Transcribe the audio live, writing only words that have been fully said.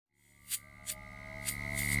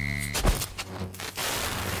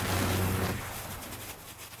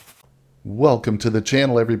Welcome to the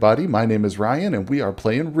channel, everybody. My name is Ryan, and we are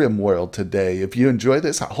playing RimWorld today. If you enjoy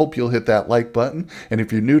this, I hope you'll hit that like button. And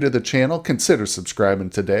if you're new to the channel, consider subscribing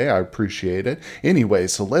today. I appreciate it. Anyway,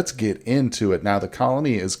 so let's get into it. Now, the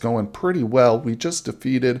colony is going pretty well. We just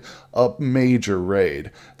defeated a major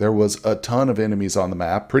raid. There was a ton of enemies on the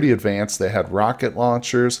map, pretty advanced. They had rocket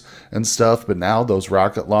launchers and stuff, but now those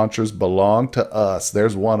rocket launchers belong to us.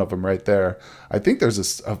 There's one of them right there. I think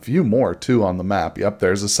there's a few more, too, on the map. Yep,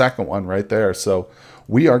 there's a second one right there. So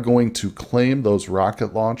we are going to claim those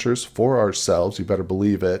rocket launchers for ourselves. You better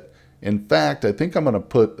believe it. In fact, I think I'm going to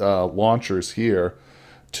put launchers here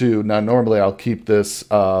too. Now, normally I'll keep this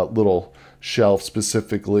little shelf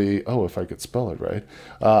specifically. Oh, if I could spell it right.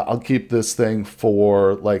 I'll keep this thing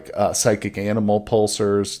for like psychic animal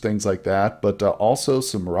pulsars, things like that. But also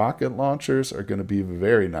some rocket launchers are going to be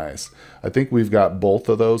very nice. I think we've got both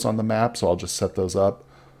of those on the map, so I'll just set those up.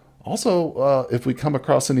 Also, if we come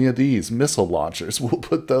across any of these missile launchers, we'll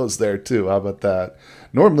put those there too. How about that?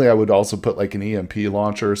 Normally, I would also put like an EMP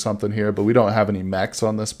launcher or something here, but we don't have any mechs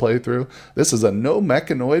on this playthrough. This is a no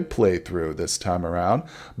mechanoid playthrough this time around,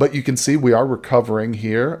 but you can see we are recovering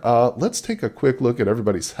here. Let's take a quick look at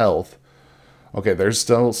everybody's health. Okay, there's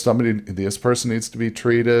still somebody, this person needs to be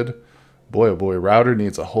treated. Boy, oh boy, Router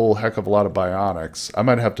needs a whole heck of a lot of bionics. I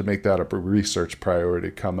might have to make that a research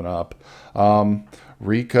priority coming up.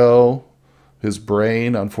 Rico, his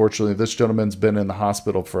brain, unfortunately, this gentleman's been in the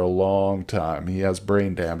hospital for a long time. He has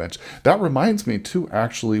brain damage. That reminds me, too,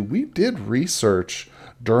 actually, we did research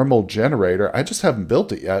Dermal Generator. I just haven't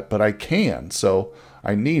built it yet, but I can, so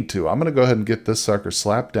I need to. I'm going to go ahead and get this sucker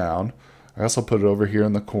slapped down. I also put it over here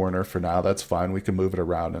in the corner for now. That's fine. We can move it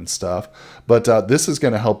around and stuff. But this is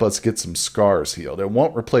going to help us get some scars healed. It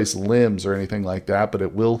won't replace limbs or anything like that, but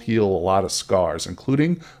it will heal a lot of scars,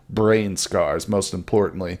 including brain scars, most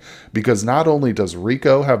importantly. Because not only does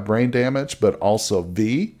Rico have brain damage, but also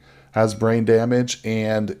V has brain damage.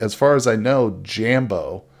 And as far as I know,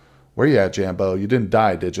 Jambo... Where you at, Jambo? You didn't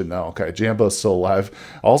die, did you? No. Okay, Jambo's still alive.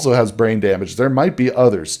 Also has brain damage. There might be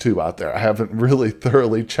others, too, out there. I haven't really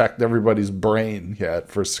thoroughly checked everybody's brain yet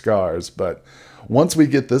for scars, but once we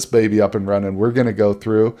get this baby up and running, we're going to go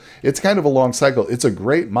through. It's kind of a long cycle. It's a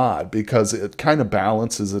great mod because it kind of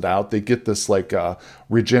balances it out. They get this, like,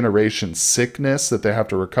 regeneration sickness that they have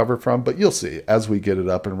to recover from, but you'll see. As we get it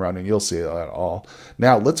up and running, you'll see that all.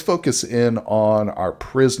 Now, let's focus in on our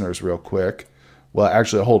prisoners real quick. Well,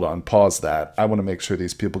 actually, hold on. Pause that. I want to make sure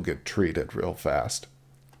these people get treated real fast.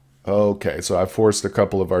 Okay, so I forced a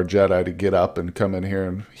couple of our Jedi to get up and come in here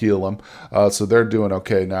and heal them. So they're doing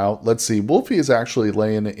okay now. Let's see. Wolfie is actually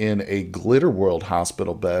laying in a Glitter World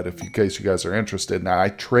hospital bed, in case you guys are interested. Now, I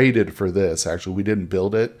traded for this. Actually, we didn't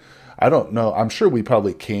build it. I don't know. I'm sure we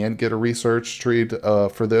probably can get a research tree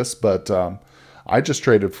for this, but... I just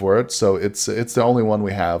traded for it, so it's the only one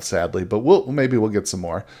we have, sadly. But maybe we'll get some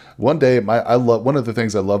more one day. One of the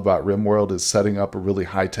things I love about RimWorld is setting up a really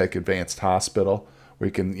high-tech, advanced hospital where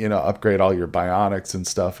you can upgrade all your bionics and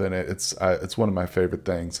stuff in it. It's one of my favorite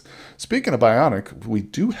things. Speaking of bionic, we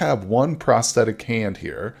do have one prosthetic hand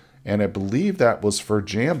here, and I believe that was for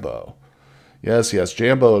Jambo. Yes,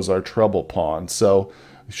 Jambo is our trouble pawn. So.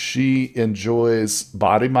 She enjoys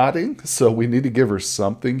body modding, so we need to give her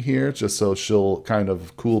something here just so she'll kind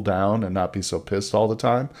of cool down and not be so pissed all the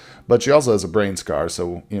time. But she also has a brain scar,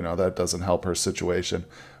 so, that doesn't help her situation.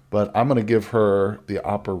 But I'm going to give her the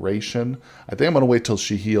operation. I think I'm going to wait till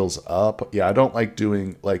she heals up. Yeah, I don't like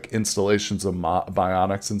doing, like, installations of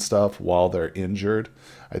bionics and stuff while they're injured.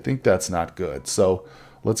 I think that's not good. So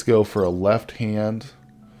let's go for a left hand.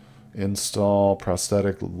 Install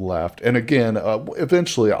prosthetic left, and again,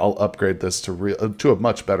 eventually I'll upgrade this to a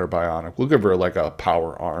much better bionic. We'll give her like a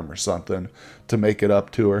power arm or something to make it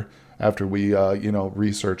up to her after we,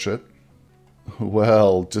 research it.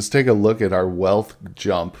 Well, just take a look at our wealth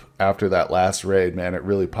jump after that last raid, man. It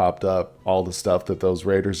really popped up all the stuff that those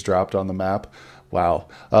raiders dropped on the map. Wow.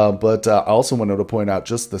 But I also wanted to point out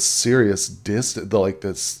just the serious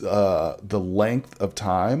distance, the length of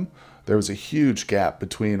time. There was a huge gap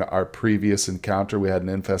between our previous encounter. We had an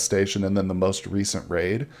infestation and then the most recent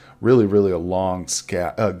raid. Really, really a long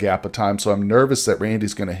gap of time. So I'm nervous that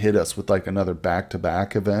Randy's going to hit us with like another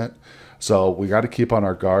back-to-back event. So we got to keep on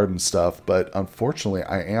our guard and stuff. But unfortunately,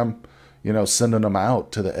 I am, sending them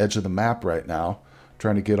out to the edge of the map right now,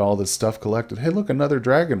 trying to get all this stuff collected. Hey, look, another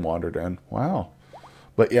dragon wandered in. Wow.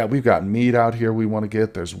 But yeah, we've got meat out here we want to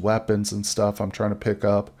get. There's weapons and stuff I'm trying to pick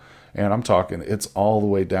up. And I'm talking, it's all the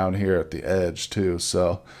way down here at the edge, too.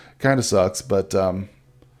 So, kind of sucks, but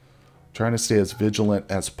trying to stay as vigilant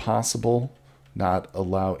as possible. Not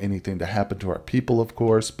allow anything to happen to our people, of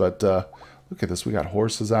course. But Look at this. We got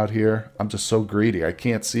horses out here. I'm just so greedy. I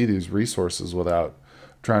can't see these resources without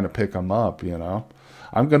trying to pick them up, you know.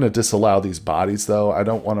 I'm going to disallow these bodies, though. I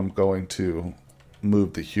don't want them going to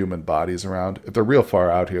move the human bodies around. If they're real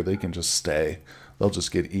far out here, they can just stay. They'll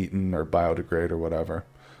just get eaten or biodegrade or whatever.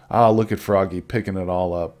 Ah, look at Froggy picking it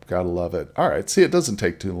all up. Gotta love it. All right, see, it doesn't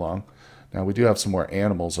take too long. Now, we do have some more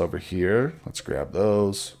animals over here. Let's grab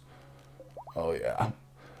those. Oh, yeah.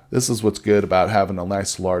 This is what's good about having a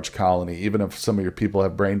nice large colony. Even if some of your people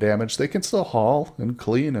have brain damage, they can still haul and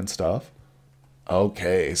clean and stuff.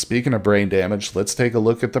 Okay, speaking of brain damage, let's take a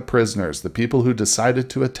look at the prisoners, the people who decided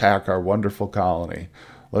to attack our wonderful colony.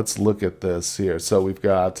 Let's look at this here. So we've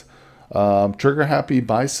got trigger-happy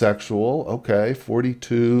bisexual. Okay,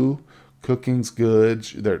 42. Cooking's good.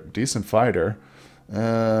 They're a decent fighter.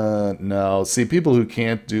 No. See, people who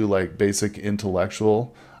can't do, like, basic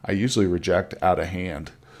intellectual, I usually reject out of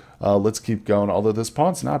hand. Let's keep going. Although this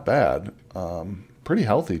pawn's not bad. Pretty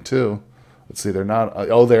healthy, too. Let's see, they're not...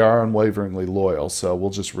 oh, they are unwaveringly loyal, so we'll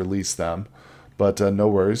just release them. But no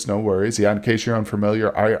worries, no worries. Yeah, in case you're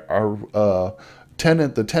unfamiliar, the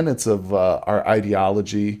tenets of our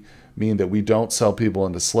ideology mean that we don't sell people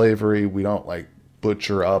into slavery. We don't, like,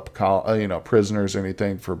 butcher up prisoners or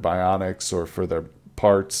anything for bionics or for their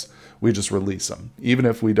parts. We just release them. Even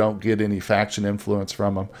if we don't get any faction influence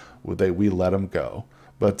from them, we let them go.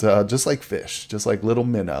 But just like fish, just like little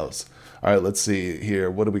minnows. All right, let's see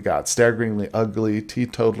here. What do we got? Staggeringly ugly,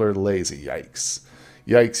 teetotaler, lazy. Yikes.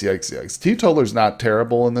 Yikes, yikes, yikes. Teetotaler's not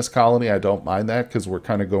terrible in this colony. I don't mind that because we're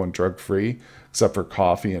kind of going drug-free, except for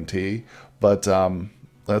coffee and tea. But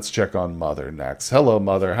let's check on Mother next. Hello,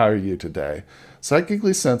 Mother. How are you today?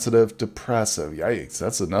 Psychically sensitive, depressive. Yikes,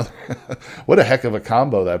 that's another... what a heck of a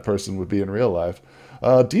combo that person would be in real life.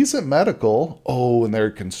 Decent medical. Oh, and they're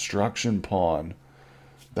a construction pawn.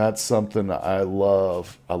 That's something I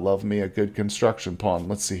love. I love me a good construction pawn.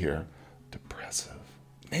 Let's see here. Depressive.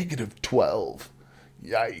 -12.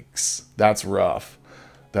 Yikes. That's rough.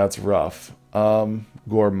 That's rough.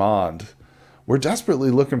 Gourmand. We're desperately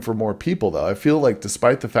looking for more people, though. I feel like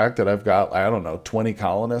despite the fact that I've got, I don't know, 20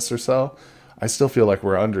 colonists or so, I still feel like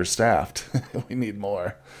we're understaffed. We need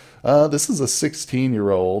more. This is a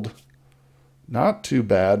 16-year-old. Not too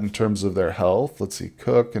bad in terms of their health. Let's see.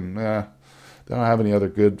 Cook and... they don't have any other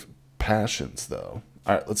good passions, though.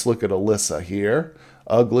 All right, let's look at Alyssa here.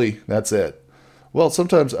 Ugly, that's it. Well,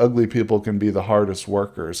 sometimes ugly people can be the hardest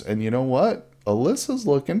workers. And you know what? Alyssa's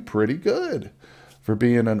looking pretty good for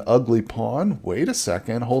being an ugly pawn. Wait a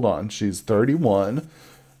second. Hold on. She's 31.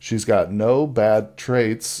 She's got no bad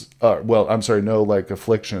traits. Well, I'm sorry, no, like,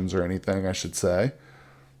 afflictions or anything, I should say.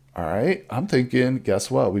 All right, I'm thinking, guess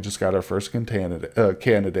what? We just got our first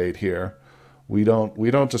candidate here. We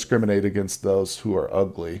don't discriminate against those who are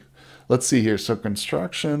ugly. Let's see here. So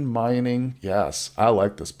construction, mining. Yes, I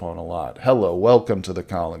like this pawn a lot. Hello, welcome to the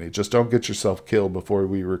colony. Just don't get yourself killed before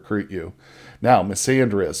we recruit you. Now,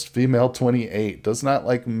 misandrist, female 28, does not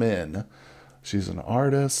like men. She's an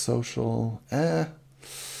artist, social,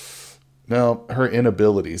 No, her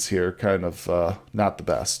inabilities here kind of not the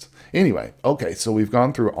best. Anyway, okay, so we've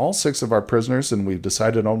gone through all 6 of our prisoners and we've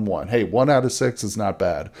decided on 1. Hey, 1 out of 6 is not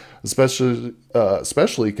bad,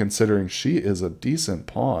 especially considering she is a decent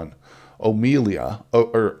pawn. Omela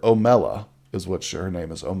is what her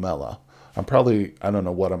name is, Omela. I don't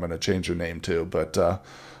know what I'm going to change her name to, but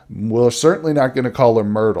we're certainly not going to call her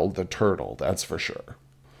Myrtle the Turtle, that's for sure.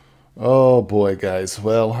 Oh boy, guys.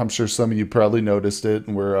 Well, I'm sure some of you probably noticed it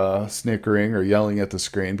and were snickering or yelling at the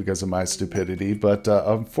screen because of my stupidity. But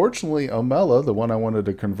unfortunately, Omela, the one I wanted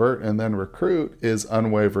to convert and then recruit, is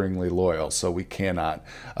unwaveringly loyal, so we cannot.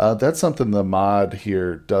 That's something the mod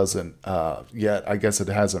here doesn't yet. I guess it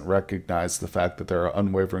hasn't recognized the fact that they're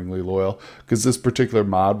unwaveringly loyal, because this particular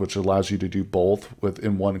mod, which allows you to do both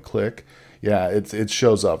in one click, yeah, it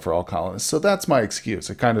shows up for all colonists. So that's my excuse.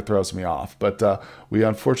 It kind of throws me off. But we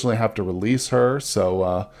unfortunately have to release her.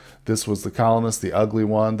 So this was the colonist, the ugly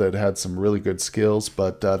one that had some really good skills.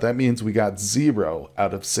 But that means we got 0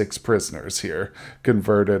 out of 6 prisoners here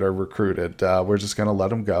converted or recruited. We're just going to let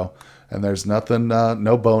them go. And there's nothing,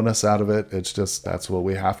 no bonus out of it. It's just that's what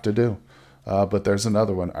we have to do. But there's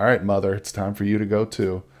another one. All right, Mother, it's time for you to go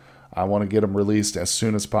too. I want to get them released as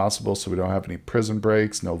soon as possible so we don't have any prison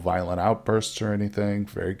breaks, no violent outbursts or anything.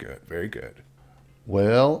 Very good, very good.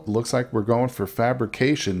 Well, looks like we're going for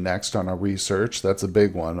fabrication next on our research. That's a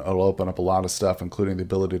big one. It'll open up a lot of stuff, including the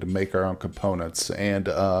ability to make our own components. And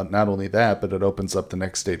not only that, but it opens up the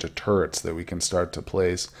next stage of turrets that we can start to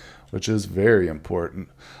place which is very important.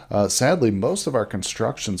 Sadly, most of our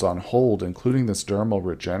construction's on hold, including this Dermal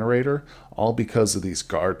Regenerator, all because of these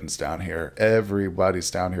gardens down here. Everybody's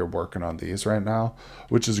down here working on these right now,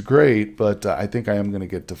 which is great, but I think I am going to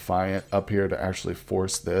get Defiant up here to actually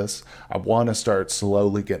force this. I want to start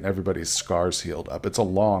slowly getting everybody's scars healed up. It's a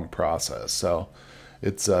long process, so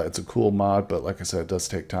it's a cool mod, but like I said, it does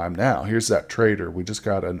take time. Now, here's that trader. We just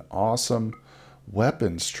got an awesome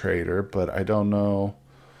weapons trader, but I don't know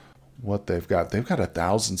what they've got. They've got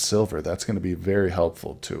 1,000 silver. That's going to be very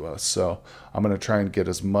helpful to us. So I'm going to try and get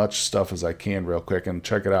as much stuff as I can real quick. And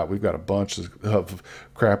check it out. We've got a bunch of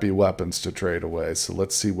crappy weapons to trade away. So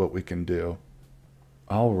let's see what we can do.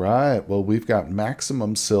 All right. Well, we've got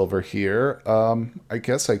maximum silver here. I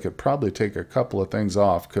guess I could probably take a couple of things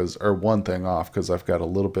off, or one thing off, because I've got a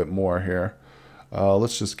little bit more here.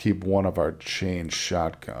 Let's just keep one of our chain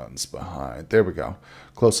shotguns behind. There we go.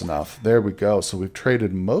 Close enough. There we go. So we've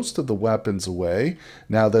traded most of the weapons away.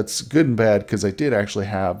 Now that's good and bad, because I did actually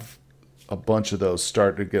have a bunch of those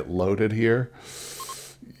start to get loaded here.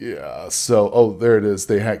 Yeah, so, oh, there it is.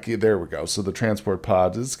 There we go. So the transport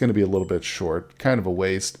pod is going to be a little bit short. Kind of a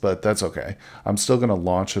waste, but that's okay. I'm still going to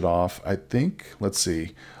launch it off. I think, let's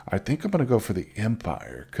see. I think I'm going to go for the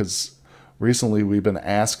Empire, because recently we've been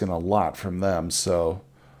asking a lot from them. So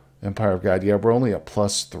Empire of God, yeah, we're only at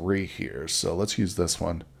 +3 here. So let's use this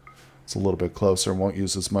one. It's a little bit closer. Won't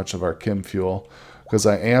use as much of our chem fuel, because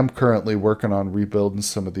I am currently working on rebuilding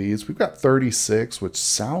some of these. We've got 36, which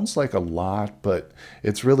sounds like a lot, but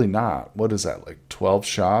it's really not. What is that, like 12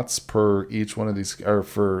 shots per each one of these, or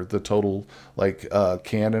for the total, like,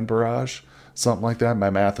 cannon barrage? Something like that. My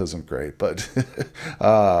math isn't great, but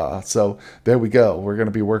so there we go. We're going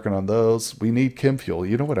to be working on those. We need chem fuel.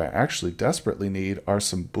 You know what I actually desperately need are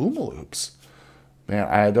some boomaloops. Man,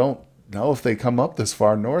 I don't know if they come up this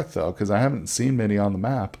far north, though, because I haven't seen many on the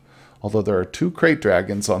map. Although there are 2 crate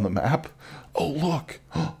dragons on the map. Oh, look.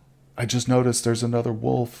 I just noticed there's another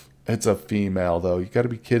wolf. It's a female, though. You got to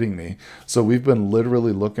be kidding me. So we've been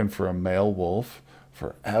literally looking for a male wolf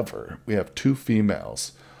forever. We have 2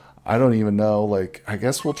 females. I don't even know. Like, I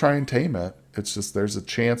guess we'll try and tame it. It's just there's a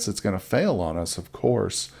chance it's going to fail on us, of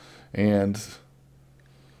course. And,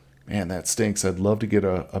 man, that stinks. I'd love to get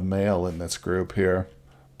a male in this group here.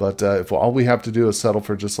 But if all we have to do is settle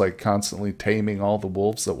for just like constantly taming all the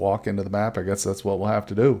wolves that walk into the map, I guess that's what we'll have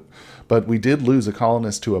to do. But we did lose a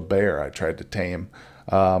colonist to a bear I tried to tame.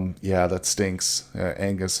 Yeah, that stinks.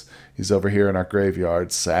 Angus, he's over here in our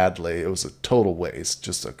graveyard. Sadly, it was a total waste.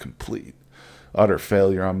 Just a complete, utter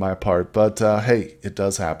failure on my part. But hey, it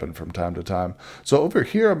does happen from time to time. So over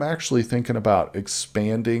here, I'm actually thinking about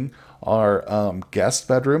expanding our guest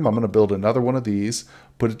bedroom. I'm going to build another one of these.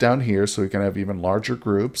 Put it down here so we can have even larger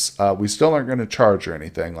groups. We still aren't going to charge or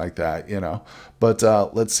anything like that, you know. But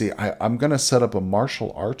let's see. I'm going to set up a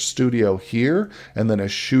martial arts studio here and then a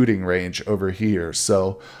shooting range over here.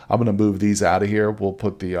 So I'm going to move these out of here. We'll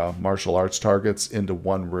put the martial arts targets into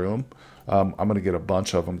one room. I'm going to get a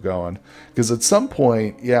bunch of them going. Because at some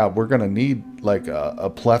point, yeah, we're going to need like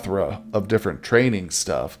a plethora of different training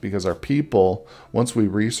stuff. Because our people, once we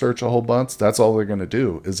research a whole bunch, that's all they're going to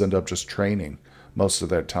do is end up just training most of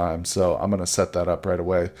their time. So I'm going to set that up right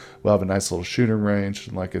away. We'll have a nice little shooting range.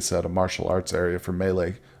 And like I said, a martial arts area for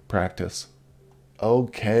melee practice.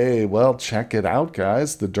 Okay, well, check it out,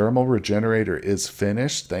 guys. The Dermal Regenerator is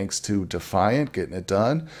finished thanks to Defiant getting it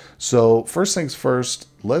done. So first things first,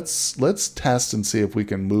 let's test and see if we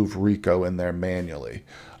can move Rico in there manually.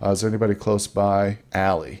 Is there anybody close by?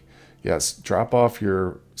 Allie. Yes, drop off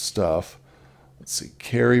your stuff. Let's see,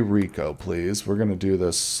 carry Rico, please. We're going to do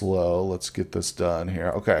this slow. Let's get this done here.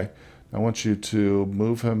 Okay, I want you to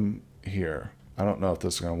move him here. I don't know if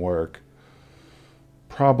this is going to work.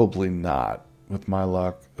 Probably not, with my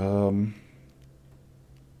luck. I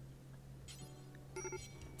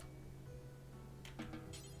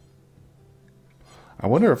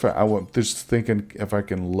wonder if I'm just thinking if I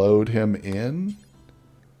can load him in.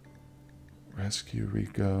 Rescue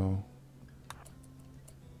Rico.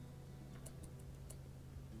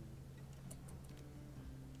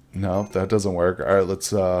 No, that doesn't work. All right,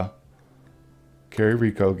 let's carry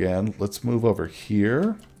Rico again. Let's move over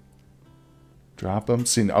here. Drop him.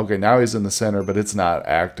 See, okay, now he's in the center, but it's not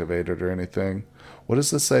activated or anything. What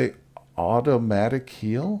does this say? Automatic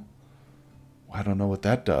heal? I don't know what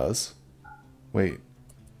that does. Wait,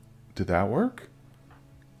 did that work?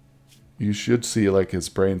 You should see like his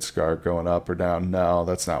brain scar going up or down. No,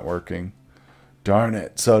 that's not working. Darn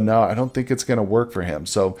it. So no, I don't think it's going to work for him.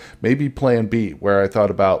 So maybe plan B, where I thought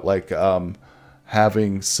about like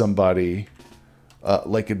having somebody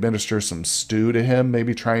like administer some stew to him,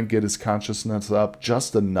 maybe try and get his consciousness up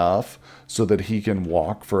just enough so that he can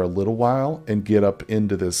walk for a little while and get up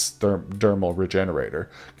into this dermal regenerator,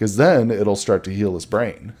 because then it'll start to heal his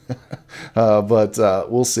brain. But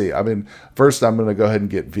we'll see. I mean, first I'm going to go ahead and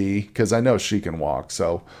get V, because I know she can walk.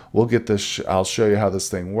 So we'll get this. I'll show you how this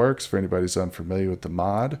thing works for anybody who's unfamiliar with the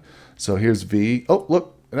mod. So here's V. Oh,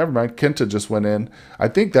 look. Never mind, Kenta just went in. I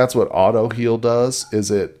think that's what auto heal does,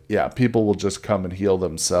 yeah, people will just come and heal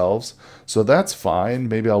themselves. So that's fine.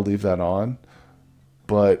 Maybe I'll leave that on.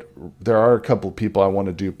 But there are a couple people I want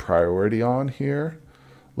to do priority on here.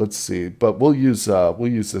 Let's see. But we'll use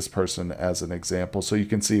this person as an example. So you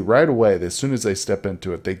can see right away, as soon as they step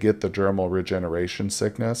into it, they get the dermal regeneration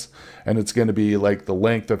sickness. And it's going to be like the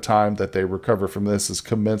length of time that they recover from this is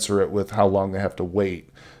commensurate with how long they have to wait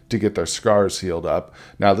to get their scars healed up.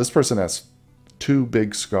 Now this person has 2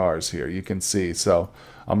 big scars here, you can see. So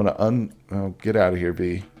I'm gonna get out of here,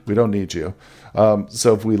 V. We don't need you.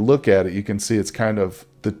 So if we look at it, you can see it's kind of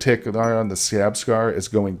the tick on the scab scar is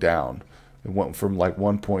going down. It went from like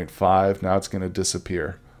 1.5, now it's going to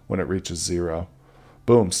disappear when it reaches 0.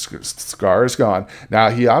 Boom, scar is gone. Now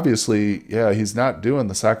he obviously, yeah, he's not doing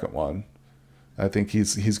the second one. I think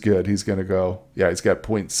he's good. He's going to go, yeah, he's got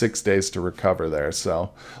 0.6 days to recover there.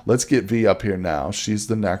 So let's get V up here now. She's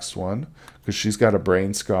the next one because she's got a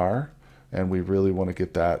brain scar, and we really want to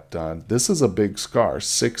get that done. This is a big scar,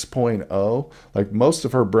 6.0. Like most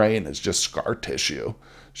of her brain is just scar tissue.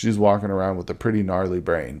 She's walking around with a pretty gnarly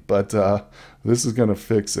brain, but this is going to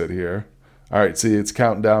fix it here. All right, see, it's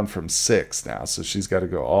counting down from 6 now, so she's got to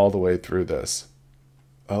go all the way through this.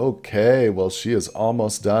 Okay, well, she is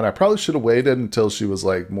almost done. I probably should have waited until she was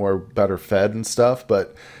like better fed and stuff,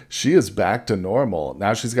 but she is back to normal.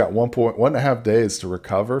 Now she's got 1.5 days to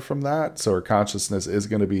recover from that, so her consciousness is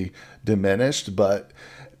going to be diminished, but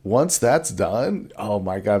once that's done, oh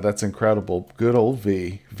my God, that's incredible. Good old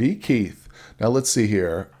V. V Keith. Now let's see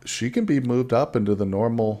here. She can be moved up into the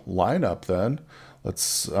normal lineup then.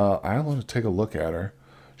 I want to take a look at her.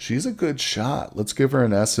 She's a good shot. Let's give her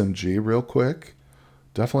an SMG real quick.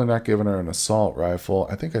 Definitely not giving her an assault rifle.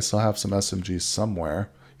 I think I still have some SMGs somewhere.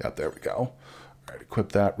 Yeah, there we go. All right,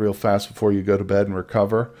 equip that real fast before you go to bed and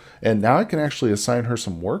recover. And now I can actually assign her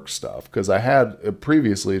some work stuff, because I had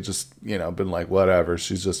previously just, been like, whatever,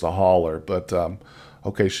 she's just a hauler. But,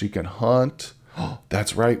 okay, she can hunt. Oh,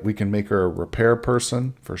 that's right. We can make her a repair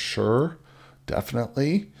person for sure.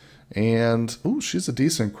 Definitely. And, ooh, she's a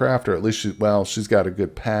decent crafter. At least she's got a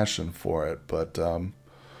good passion for it. But,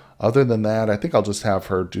 other than that, I think I'll just have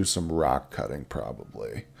her do some rock cutting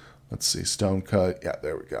probably. Let's see, stone cut. Yeah,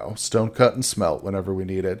 there we go. Stone cut and smelt whenever we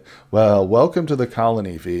need it. Well, welcome to the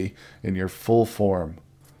colony, V, in your full form.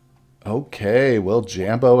 Okay, well,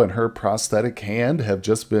 Jambo and her prosthetic hand have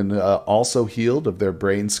just been also healed of their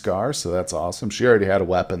brain scar, so that's awesome. She already had a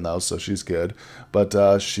weapon, though, so she's good.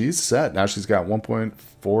 But she's set. Now she's got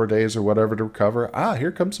 1.4 days or whatever to recover. Ah,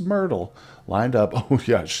 here comes Myrtle lined up. Oh,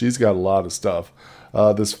 yeah, she's got a lot of stuff.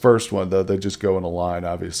 This first one, though, they just go in a line,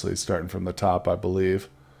 obviously, starting from the top, I believe.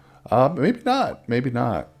 Maybe not. Maybe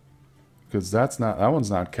not. Because that one's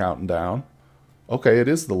not counting down. Okay, it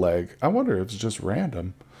is the leg. I wonder if it's just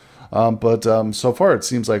random. But so far, it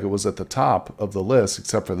seems like it was at the top of the list,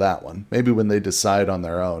 except for that one. Maybe when they decide on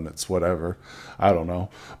their own, it's whatever. I don't know.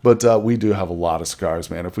 But we do have a lot of scars,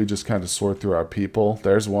 man. If we just kind of sort through our people,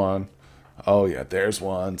 there's one. Oh, yeah, there's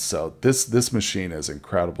one. So this machine is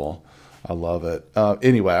incredible. I love it.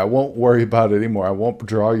 Anyway, I won't worry about it anymore. I won't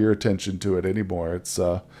draw your attention to it anymore. It's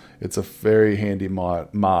a very handy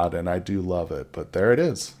mod, and I do love it. But there it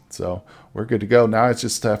is. So we're good to go. Now I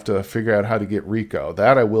just have to figure out how to get Rico.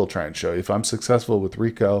 That I will try and show you. If I'm successful with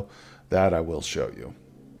Rico, that I will show you.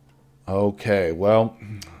 Okay, well,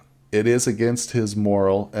 it is against his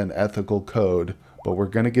moral and ethical code, but we're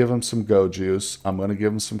going to give him some go juice. I'm going to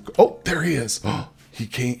give him some... Oh, there he is. He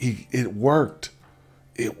came. It worked.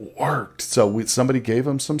 It worked. So somebody gave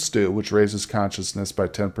him some stew, which raises consciousness by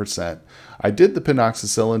 10%. I did the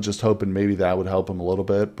pinoxycyllin just hoping maybe that would help him a little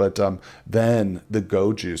bit. But then the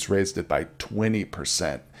go juice raised it by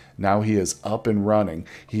 20%. Now he is up and running.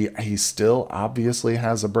 He still obviously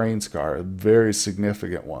has a brain scar, a very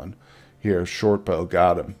significant one. Here, Shortbow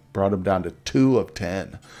got him. Brought him down to 2 of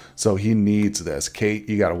 10. So he needs this. Kate,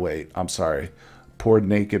 you got to wait. I'm sorry. Poor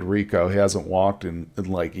naked Rico. He hasn't walked in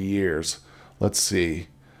like years. Let's see.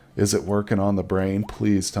 Is it working on the brain?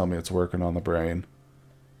 Please tell me it's working on the brain.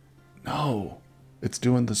 No. It's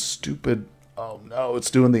doing the stupid... Oh, no.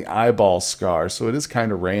 It's doing the eyeball scar. So it is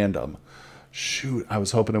kind of random. Shoot. I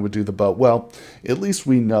was hoping it would do the bow. Well, at least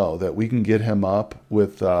we know that we can get him up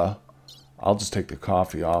with... I'll just take the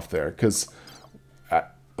coffee off there. Because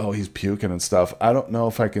Oh, he's puking and stuff. I don't know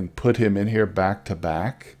if I can put him in here back to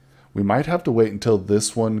back. We might have to wait until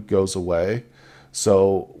this one goes away.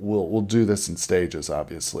 So we'll do this in stages,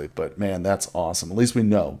 obviously. But man, that's awesome. At least we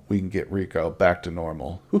know we can get Rico back to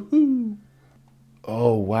normal. Woohoo!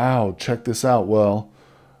 Oh, wow. Check this out. Well,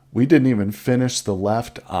 we didn't even finish the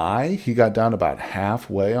left eye. He got down about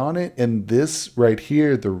halfway on it. And this right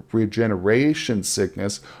here, the regeneration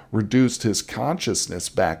sickness, reduced his consciousness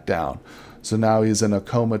back down. So now he's in a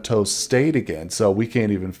comatose state again. So we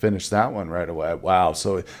can't even finish that one right away. Wow.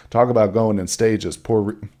 So talk about going in stages.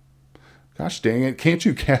 Gosh dang it. Can't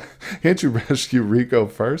you rescue Rico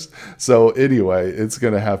first? So anyway, it's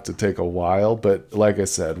going to have to take a while. But like I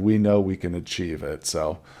said, we know we can achieve it.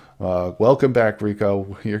 So welcome back,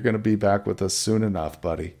 Rico. You're going to be back with us soon enough,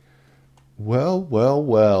 buddy. Well, well,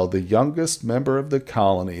 well. The youngest member of the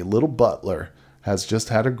colony, little Butler, has just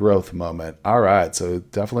had a growth moment. All right, so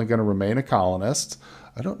definitely going to remain a colonist.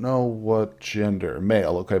 I don't know what gender.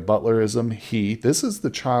 Male. Okay, Butlerism, he. This is the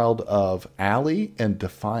child of Allie and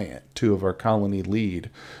Defiant, two of our colony lead.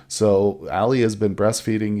 So Allie has been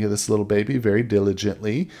breastfeeding this little baby very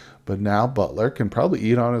diligently, but now Butler can probably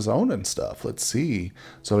eat on his own and stuff. Let's see.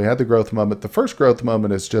 So he had the growth moment. The first growth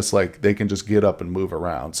moment is just like they can just get up and move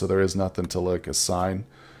around. So there is nothing to like assign.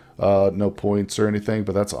 No points or anything,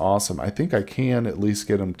 but that's awesome. I think I can at least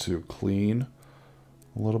get him to clean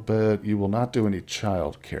a little bit. You will not do any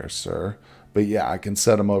child care, sir. But yeah, I can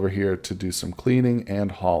set him over here to do some cleaning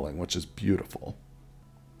and hauling, which is beautiful.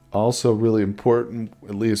 Also really important,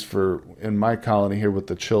 at least for in my colony here with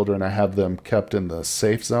the children, I have them kept in the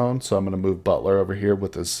safe zone. So I'm going to move Butler over here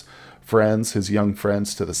with his friends, his young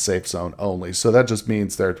friends, to the safe zone only. So that just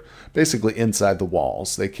means they're basically inside the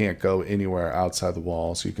walls. They can't go anywhere outside the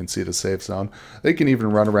walls. You can see the safe zone. They can even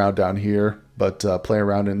run around down here, but play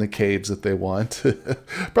around in the caves if they want.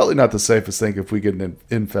 Probably not the safest thing if we get an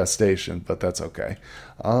infestation, but that's okay.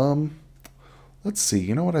 Let's see.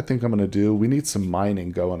 You know what I think I'm going to do? We need some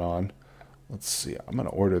mining going on. Let's see. I'm going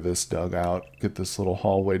to order this dug out. Get this little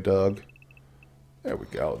hallway dug. There we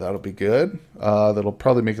go. That'll be good. That'll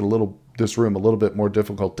probably make this room a little bit more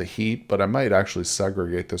difficult to heat, but I might actually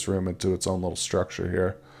segregate this room into its own little structure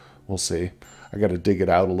here. We'll see. I got to dig it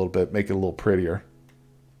out a little bit, make it a little prettier.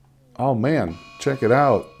 Oh man, check it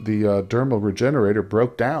out. The Dermal Regenerator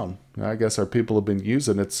broke down. I guess our people have been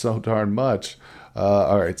using it so darn much.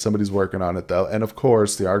 All right, somebody's working on it though. And of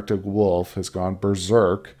course, the Arctic Wolf has gone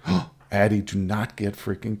berserk. Addie, do not get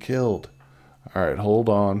freaking killed. All right, hold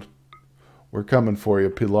on. We're coming for you.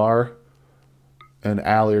 Pilar and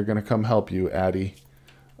Allie are going to come help you, Addie.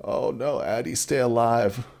 Oh, no, Addie, stay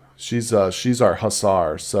alive. She's our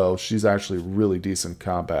hussar, so she's actually really decent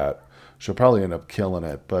combat. She'll probably end up killing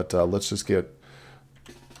it, but let's get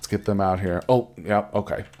them out here. Oh, yeah,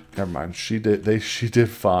 okay. Never mind. She did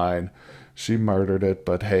fine. She murdered it,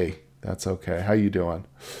 but hey, that's okay. How you doing?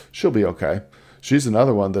 She'll be okay. She's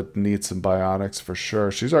another one that needs some bionics for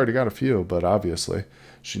sure. She's already got a few, but obviously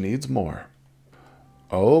she needs more.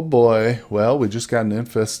 Oh boy, well, we just got an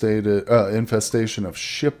infestation of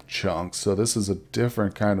ship chunks, so this is a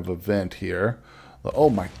different kind of event here. Oh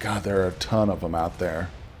my god, there are a ton of them out there.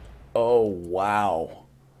 Oh wow,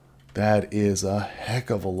 that is a heck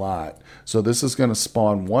of a lot. So this is going to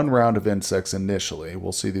spawn one round of insects initially.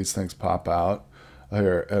 We'll see these things pop out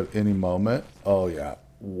here at any moment. Oh yeah,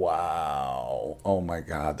 wow. Oh my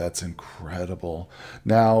god, that's incredible.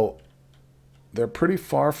 Now, they're pretty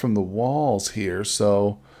far from the walls here,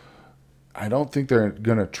 so I don't think they're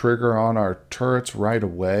going to trigger on our turrets right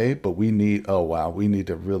away, but we need, oh wow, we need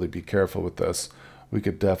to really be careful with this. We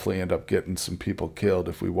could definitely end up getting some people killed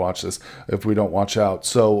if we watch this, if we don't watch out.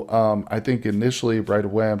 So I think initially right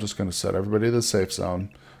away, I'm just going to set everybody to the safe zone.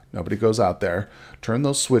 Nobody goes out there. Turn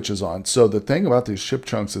those switches on. So the thing about these ship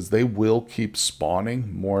chunks is they will keep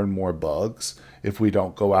spawning more and more bugs if we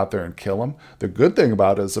don't go out there and kill them. The good thing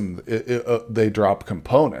about it is they drop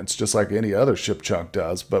components just like any other ship chunk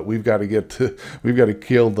does, but we've got to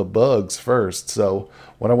kill the bugs first. So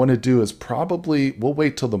what I want to do is probably we'll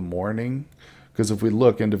wait till the morning, because if we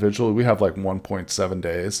look individually, we have like 1.7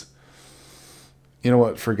 days. You know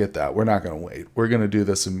what? Forget that. We're not going to wait. We're going to do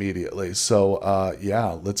this immediately. So,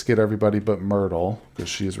 yeah, let's get everybody but Myrtle, because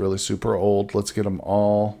she's really super old. Let's get them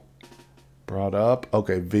all brought up.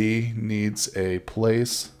 Okay, V needs a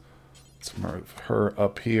place. Let's move her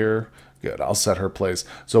up here. Good. I'll set her place.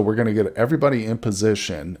 So we're going to get everybody in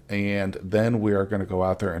position, and then we are going to go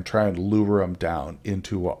out there and try and lure them down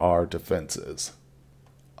into our defenses.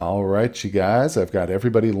 All right, you guys, I've got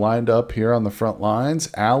everybody lined up here on the front lines.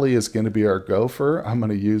 Allie is going to be our gopher. I'm going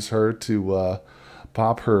to use her to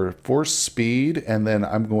pop her force speed, and then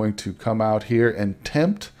I'm going to come out here and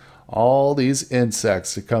tempt all these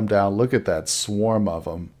insects to come down. Look at that swarm of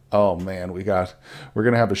them. Oh man, we're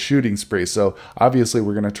gonna have a shooting spree. So obviously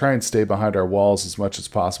we're gonna try and stay behind our walls as much as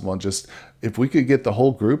possible, and just if we could get the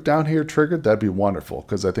whole group down here triggered, that'd be wonderful,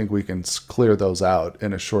 because I think we can clear those out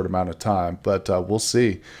in a short amount of time. But we'll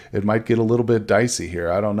see. It might get a little bit dicey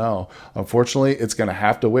here. I don't know. Unfortunately, it's going to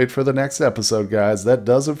have to wait for the next episode, guys. That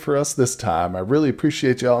does it for us this time. I really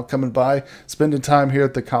appreciate y'all coming by, spending time here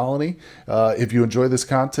at the colony. If you enjoy this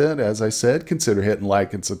content, as I said, consider hitting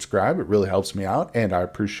like and subscribe. It really helps me out, and I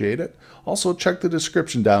appreciate it. Also, check the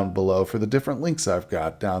description down below for the different links I've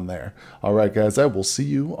got down there. All right, guys, I will see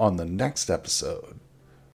you on the next episode.